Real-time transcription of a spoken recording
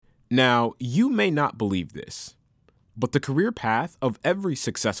Now, you may not believe this, but the career path of every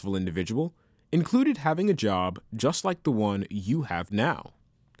successful individual included having a job just like the one you have now.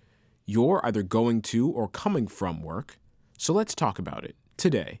 You're either going to or coming from work, so let's talk about it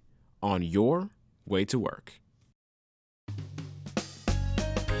today on Your Way to Work.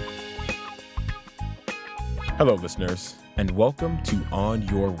 Hello, listeners, and welcome to On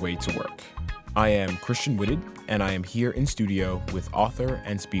Your Way to Work. I am Christian Whitted, and I am here in studio with author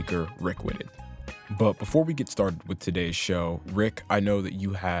and speaker Rick Whitted. But before we get started with today's show, Rick, I know that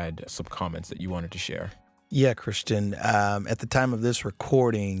you had some comments that you wanted to share. Yeah, Christian. At the time of this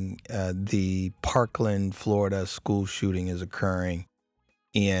recording, the Parkland, Florida school shooting is occurring.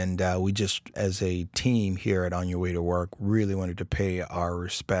 And we just, as a team here at On Your Way to Work, really wanted to pay our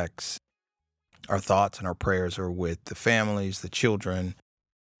respects. Our thoughts and our prayers are with the families, the children,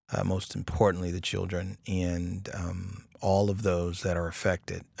 most importantly, the children, and all of those that are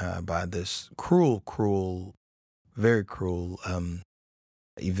affected by this cruel, very cruel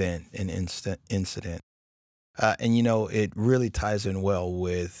event and incident. And, you know, it really ties in well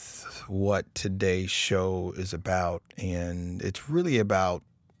with what today's show is about. And it's really about,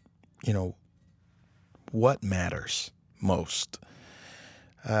 you know, what matters most.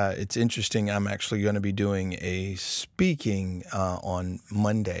 It's interesting. I'm actually going to be doing a speaking on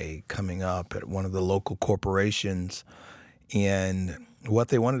Monday coming up at one of the local corporations. And what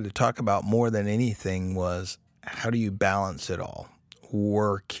they wanted to talk about more than anything was how do you balance it all?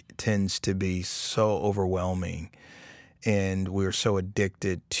 Work tends to be so overwhelming, and we're so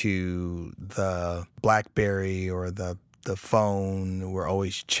addicted to the BlackBerry or the phone. We're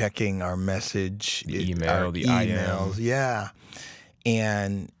always checking our message, Emails. Yeah.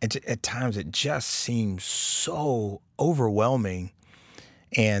 And at times it just seems so overwhelming.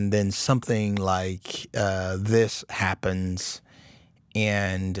 And then something like this happens,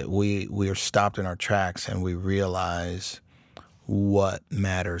 and we are stopped in our tracks, and we realize what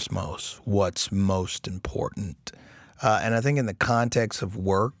matters most, what's most important. And I think in the context of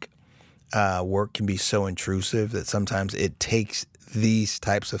work, work can be so intrusive that sometimes it takes these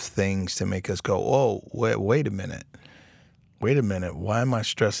types of things to make us go, oh, wait a minute. Why am I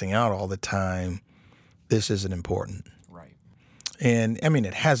stressing out all the time? This isn't important. Right. And I mean,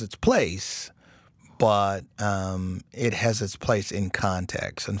 it has its place, but it has its place in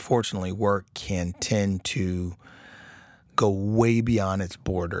context. Unfortunately, work can tend to go way beyond its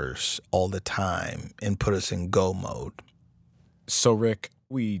borders all the time and put us in go mode. So, Rick,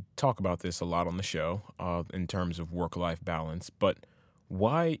 we talk about this a lot on the show in terms of work-life balance, but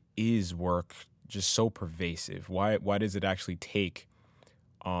why is work just so pervasive? Why does it actually take,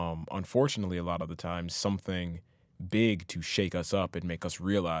 unfortunately, a lot of the time, something big to shake us up and make us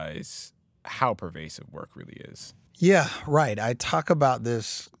realize how pervasive work really is? Yeah, right. I talk about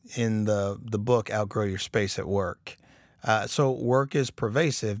this in the book, Outgrow Your Space at Work. So work is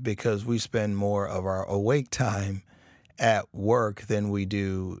pervasive because we spend more of our awake time at work than we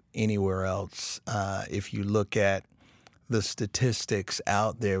do anywhere else. If you look at the statistics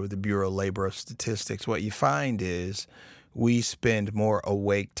out there with the Bureau of Labor Statistics, what you find is we spend more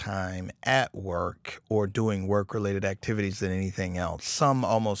awake time at work or doing work-related activities than anything else. Some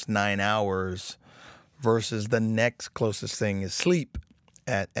almost 9 hours versus the next closest thing is sleep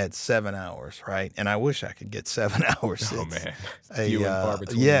at 7 hours, right? And I wish I could get 7 hours. Oh, man. Few and far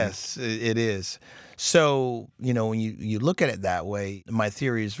between. Yes, it is. So, you know, when you look at it that way, my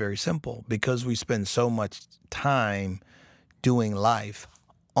theory is very simple. Because we spend so much time doing life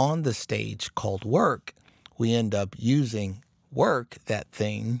on the stage called work, we end up using work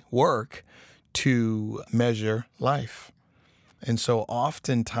to measure life. And so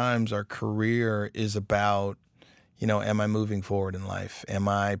oftentimes our career is about, you know, am I moving forward in life? Am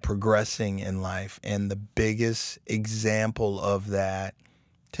I progressing in life? And the biggest example of that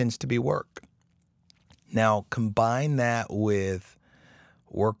tends to be work. Now, combine that with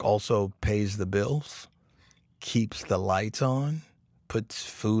work also pays the bills, keeps the lights on, puts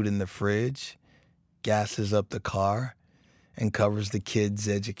food in the fridge, gasses up the car, and covers the kids'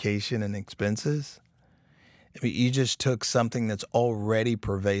 education and expenses. I mean, you just took something that's already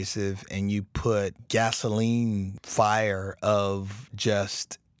pervasive and you put gasoline fire of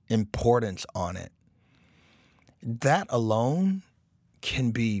just importance on it. That alone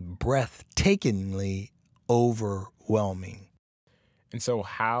can be breathtakingly overwhelming. And so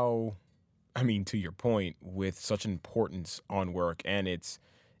to your point, with such importance on work and its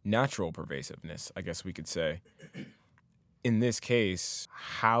natural pervasiveness, I guess we could say, in this case,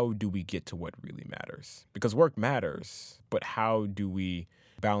 how do we get to what really matters? Because work matters, but how do we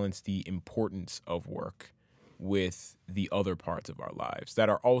balance the importance of work with the other parts of our lives that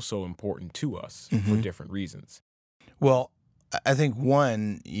are also important to us for Hmm. different reasons. Well, I think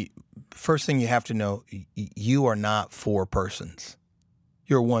first thing you have to know, you are not four persons.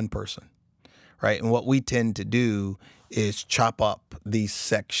 You're one person, right? And what we tend to do is chop up these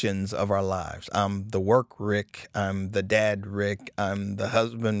sections of our lives. I'm the work Rick. I'm the dad Rick. I'm the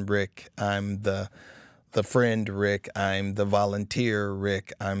husband Rick. I'm the friend Rick. I'm the volunteer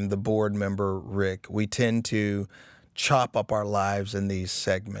Rick. I'm the board member Rick. We tend to chop up our lives in these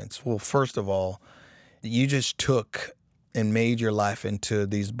segments. Well, first of all, you just took and made your life into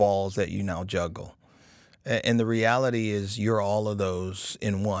these balls that you now juggle. And the reality is, you're all of those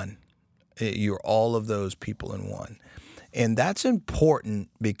in one. You're all of those people in one. And that's important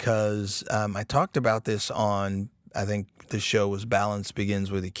because I talked about this on, I think the show was Balance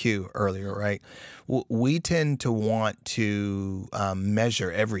Begins with a Q earlier, right? We tend to want to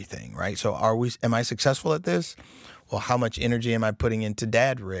measure everything, right? So am I successful at this? Well, how much energy am I putting into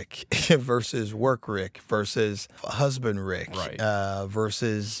dad Rick versus work Rick versus husband Rick Right.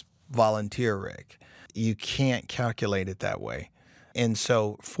 versus volunteer Rick? You can't calculate it that way. And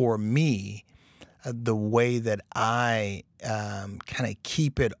so for me, the way that I kind of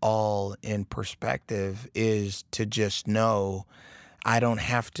keep it all in perspective is to just know I don't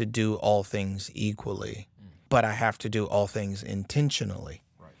have to do all things equally, but I have to do all things intentionally.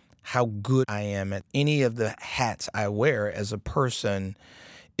 Right. How good I am at any of the hats I wear as a person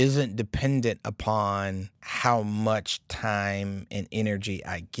isn't dependent upon how much time and energy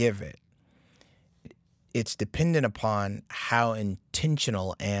I give it. It's dependent upon how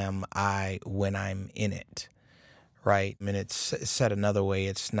intentional am I when I'm in it, right? I mean, it's said another way.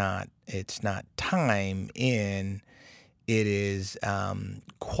 It's not time in. It is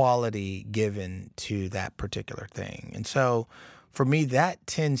quality given to that particular thing. And so for me, that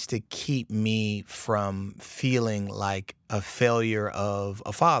tends to keep me from feeling like a failure of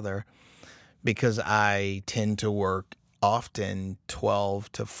a father because I tend to work often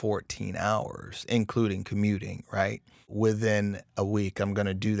 12 to 14 hours, including commuting, right? Within a week, I'm going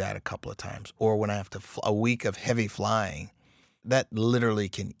to do that a couple of times. Or when I have a week of heavy flying, that literally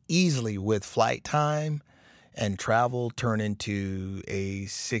can easily, with flight time and travel, turn into a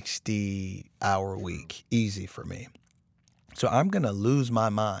 60-hour week. Easy for me. So I'm going to lose my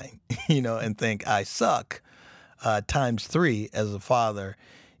mind, and think I suck times three as a father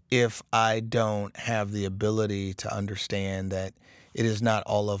if I don't have the ability to understand that it is not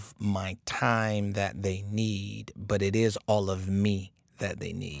all of my time that they need, but it is all of me that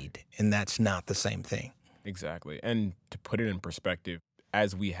they need. And that's not the same thing. Exactly. And to put it in perspective,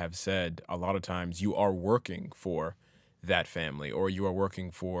 as we have said, a lot of times you are working for that family, or you are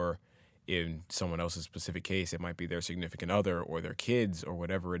working for, in someone else's specific case, it might be their significant other or their kids or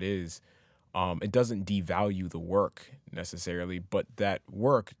whatever it is. It doesn't devalue the work necessarily, but that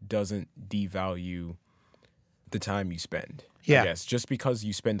work doesn't devalue the time you spend. I Yeah. guess just because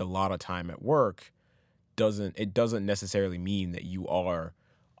you spend a lot of time at work doesn't necessarily mean that you are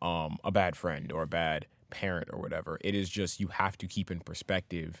a bad friend or a bad parent or whatever. It is just you have to keep in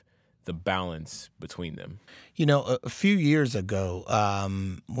perspective the balance between them. A few years ago,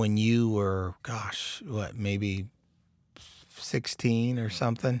 when you were, gosh, maybe 16 or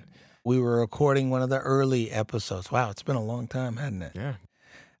something, we were recording one of the early episodes. Wow, it's been a long time, hasn't it? Yeah.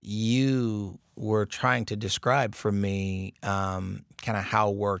 You were trying to describe for me kind of how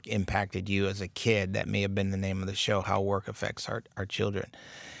work impacted you as a kid. That may have been the name of the show, How Work Affects Our Children.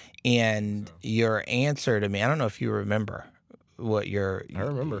 And your answer to me, I don't know if you remember what I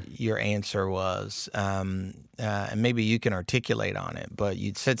remember. your answer was, and maybe you can articulate on it, but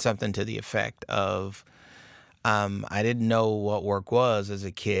you said something to the effect of, I didn't know what work was as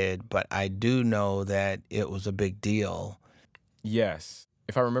a kid, but I do know that it was a big deal. Yes.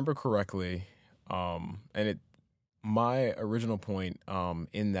 If I remember correctly, my original point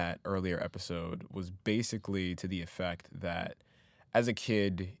in that earlier episode was basically to the effect that as a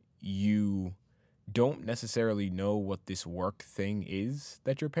kid, you don't necessarily know what this work thing is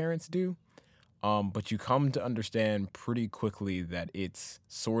that your parents do, but you come to understand pretty quickly that it's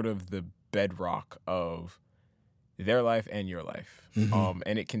sort of the bedrock of their life and your life. Hmm.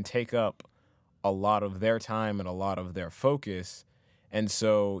 And it can take up a lot of their time and a lot of their focus. And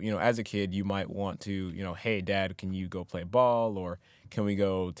so, as a kid, you might want to, hey, Dad, can you go play ball? Or can we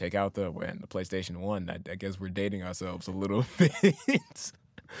go take out the PlayStation 1? I guess we're dating ourselves a little bit.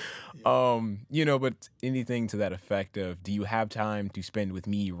 But anything to that effect of, do you have time to spend with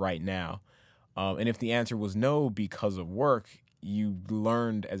me right now? And if the answer was no because of work, you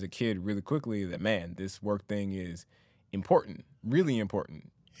learned as a kid really quickly that, man, this work thing is important, really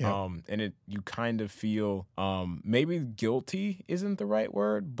important. Yeah. And you kind of feel maybe guilty isn't the right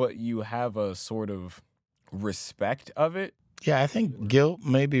word, but you have a sort of respect of it. Yeah, I think guilt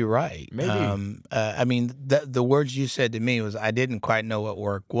may be right. Maybe. I mean, the words you said to me was I didn't quite know what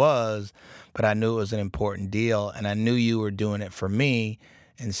work was, but I knew it was an important deal, and I knew you were doing it for me,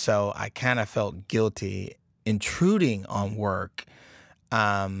 and so I kind of felt guilty intruding on work.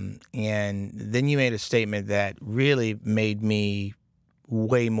 And then you made a statement that really made me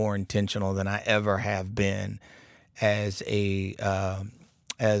way more intentional than I ever have been as a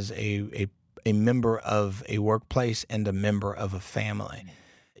member of a workplace and a member of a family.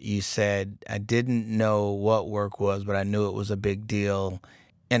 You said I didn't know what work was, but I knew it was a big deal,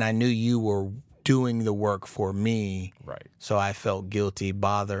 and I knew you were doing the work for me. Right. So I felt guilty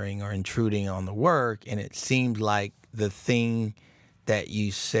bothering or intruding on the work, and it seemed like the thing that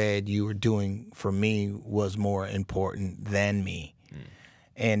you said you were doing for me was more important than me.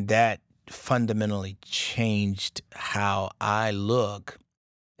 And that fundamentally changed how I look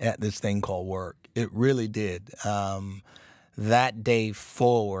at this thing called work. It really did. That day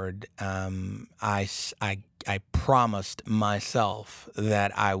forward, I promised myself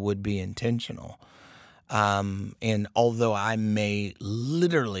that I would be intentional. And although I may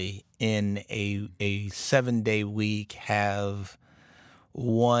literally in a 7-day week have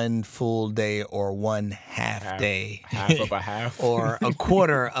one full day or one half day, Half of a half. or a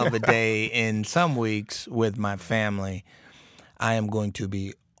quarter of a day in some weeks with my family, I am going to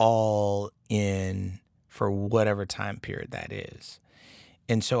be all in for whatever time period that is.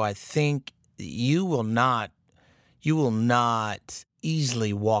 And so I think you will not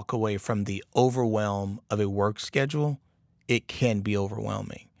easily walk away from the overwhelm of a work schedule. It can be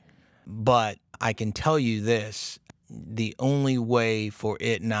overwhelming. But I can tell you this, the only way for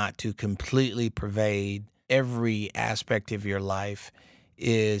it not to completely pervade every aspect of your life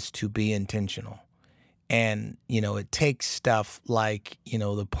is to be intentional. And, it takes stuff like,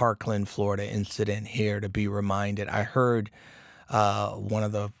 the Parkland, Florida incident here to be reminded. I heard one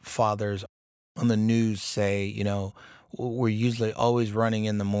of the fathers on the news say, we're usually always running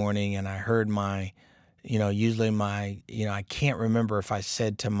in the morning. And I heard I can't remember if I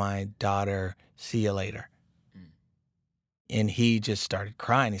said to my daughter, see you later. And he just started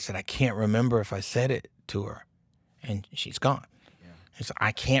crying. He said, I can't remember if I said it to her. And she's gone. Yeah. He said,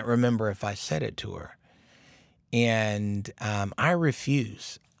 I can't remember if I said it to her. And I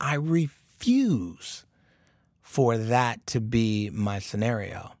refuse for that to be my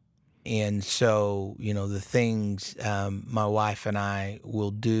scenario. And so, the things my wife and I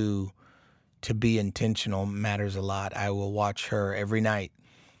will do to be intentional matters a lot. I will watch her every night.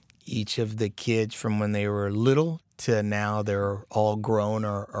 Each of the kids from when they were little to now they're all grown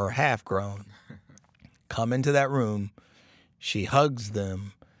or half grown come into that room. She hugs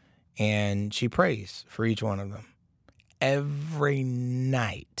them and she prays for each one of them every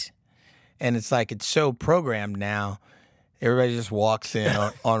night. And it's like it's so programmed now. Everybody just walks in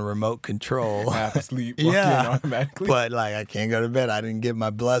on remote control. Half asleep, walk in automatically. But I can't go to bed. I didn't get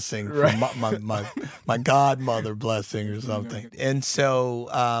my blessing from my godmother blessing or something. And so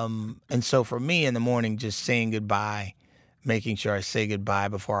for me in the morning, just saying goodbye, making sure I say goodbye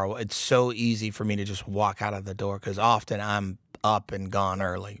before it's so easy for me to just walk out of the door because often I'm up and gone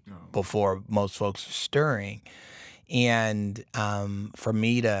early before most folks are stirring. And for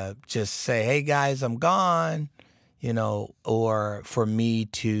me to just say, hey guys, I'm gone. Or for me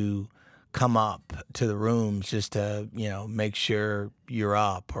to come up to the rooms just to, make sure you're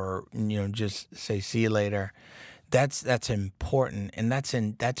up or, just say, see you later. That's important. And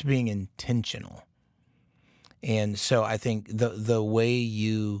that's being intentional. And so I think the way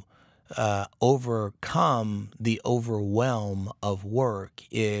you overcome the overwhelm of work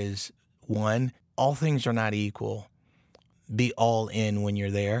is, one, all things are not equal. Be all in when you're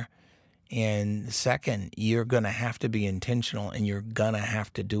there. And second, you're going to have to be intentional and you're going to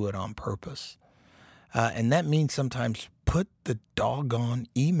have to do it on purpose. And that means sometimes put the doggone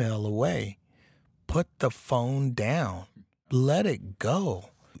email away. Put the phone down. Let it go.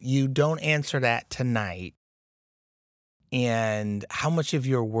 You don't answer that tonight. And how much of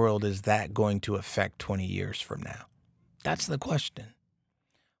your world is that going to affect 20 years from now? That's the question.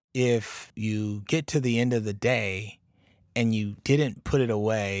 If you get to the end of the day and you didn't put it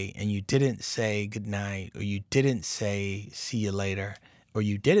away and you didn't say goodnight or you didn't say see you later or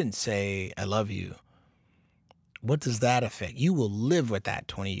you didn't say I love you, what does that affect? You will live with that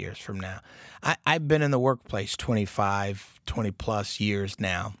 20 years from now. I've been in the workplace 20 plus years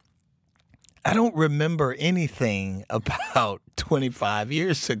now. I don't remember anything about 25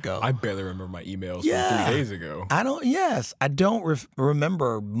 years ago. I barely remember my emails from 3 days ago. I don't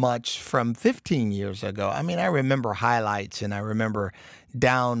remember much from 15 years ago. I mean, I remember highlights and I remember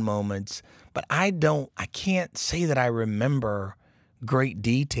down moments, but I can't say that I remember great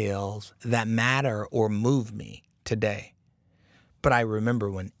details that matter or move me today. But I remember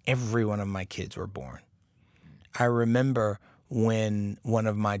when every one of my kids were born. I remember when one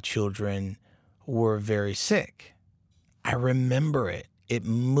of my children were very sick. I remember it. It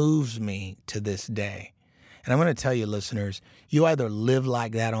moves me to this day. And I'm going to tell you, listeners, you either live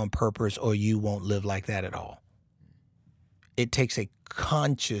like that on purpose or you won't live like that at all. It takes a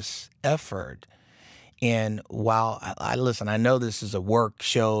conscious effort. And while I know this is a work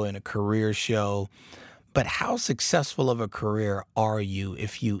show and a career show, but how successful of a career are you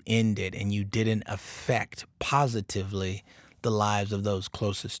if you ended and you didn't affect positively the lives of those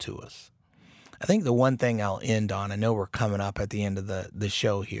closest to us? I think the one thing I'll end on, I know we're coming up at the end of the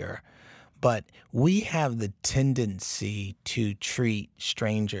show here, but we have the tendency to treat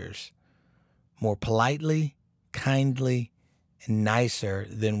strangers more politely, kindly, and nicer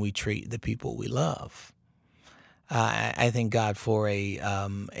than we treat the people we love. I thank God for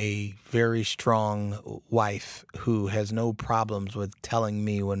a very strong wife who has no problems with telling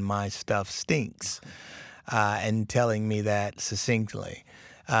me when my stuff stinks and telling me that succinctly.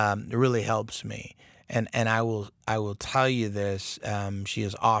 It really helps me. And I will tell you this. She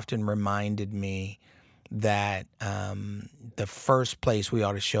has often reminded me that the first place we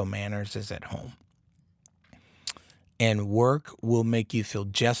ought to show manners is at home. And work will make you feel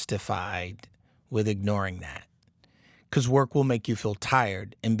justified with ignoring that. Because work will make you feel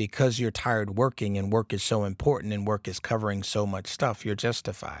tired. And because you're tired working and work is so important and work is covering so much stuff, you're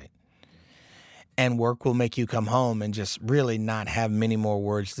justified. And work will make you come home and just really not have many more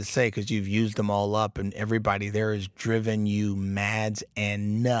words to say because you've used them all up and everybody there has driven you mads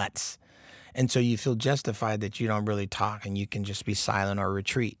and nuts. And so you feel justified that you don't really talk and you can just be silent or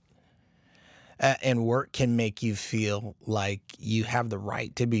retreat. And work can make you feel like you have the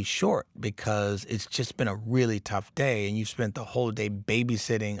right to be short because it's just been a really tough day and you spent the whole day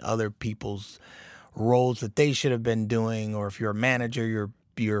babysitting other people's roles that they should have been doing. Or if you're a manager,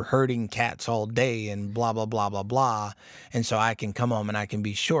 you're herding cats all day and blah, blah, blah, blah, blah. And so I can come home and I can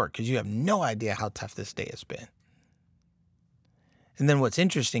be short because you have no idea how tough this day has been. And then what's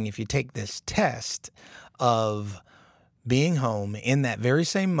interesting, if you take this test of being home in that very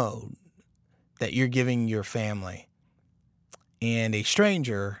same mode that you're giving your family, and a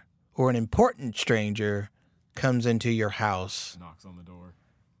stranger or an important stranger comes into your house, Knocks on the door.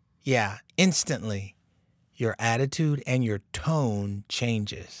 Yeah, instantly your attitude and your tone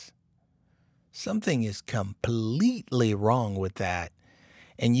changes. Something is completely wrong with that.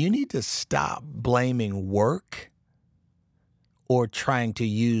 And you need to stop blaming work or trying to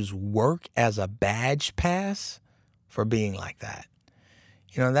use work as a badge pass for being like that.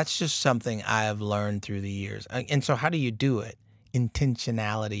 You know, that's just something I have learned through the years. And so how do you do it?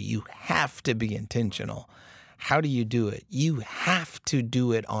 Intentionality. You have to be intentional. How do you do it? You have to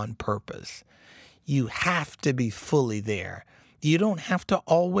do it on purpose. You have to be fully there. You don't have to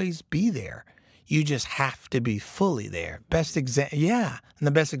always be there. You just have to be fully there. And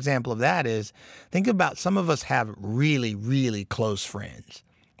the best example of that is, think about, some of us have really, really close friends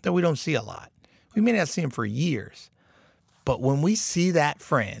that we don't see a lot. We may not see them for years. But when we see that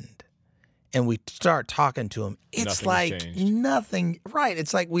friend and we start talking to him, it's like nothing, right?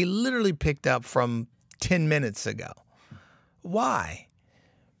 It's like we literally picked up from 10 minutes ago. Why?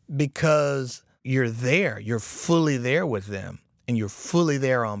 Because you're there. You're fully there with them and you're fully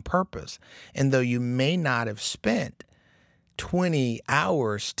there on purpose. And though you may not have spent 20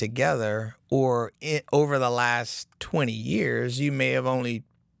 hours together or over the last 20 years, you may have only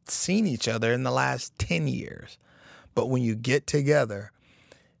seen each other in the last 10 years. But when you get together,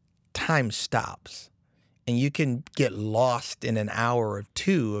 time stops and you can get lost in an hour or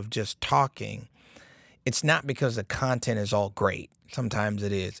two of just talking. It's not because the content is all great. Sometimes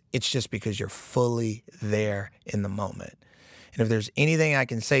it is. It's just because you're fully there in the moment. And if there's anything I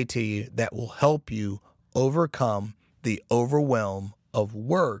can say to you that will help you overcome the overwhelm of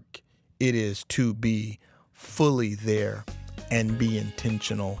work, it is to be fully there and be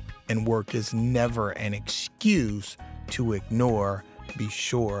intentional. And work is never an excuse to ignore, be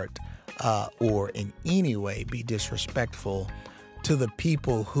short, or in any way be disrespectful to the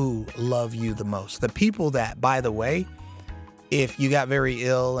people who love you the most. The people that, by the way, if you got very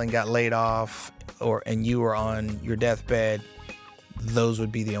ill and got laid off and you were on your deathbed, those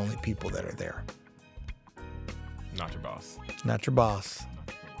would be the only people that are there. Not your boss. Not your boss.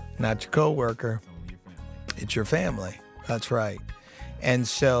 Not your coworker. Only your family. It's your family. That's right. And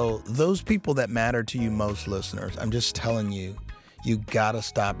so those people that matter to you most, listeners, I'm just telling you, you got to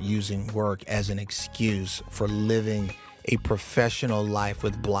stop using work as an excuse for living a professional life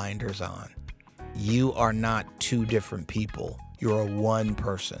with blinders on. You are not two different people. You're a one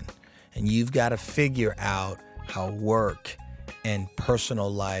person. And you've got to figure out how work and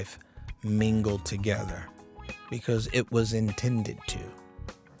personal life mingle together because it was intended to.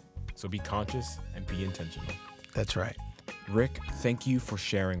 So be conscious and be intentional. That's right. Rick, thank you for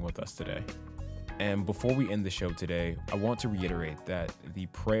sharing with us today. And before we end the show today, I want to reiterate that the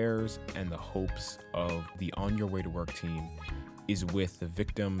prayers and the hopes of the On Your Way to Work team is with the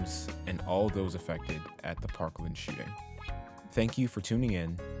victims and all those affected at the Parkland shooting. Thank you for tuning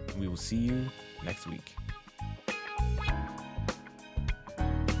in. We will see you next week.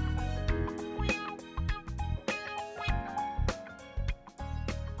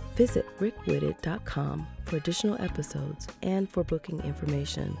 Visit rickwitted.com for additional episodes and for booking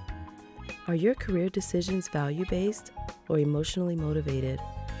information. Are your career decisions value-based or emotionally motivated?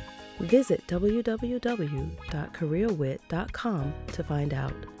 Visit www.careerwit.com to find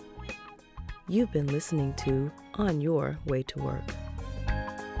out. You've been listening to On Your Way to Work.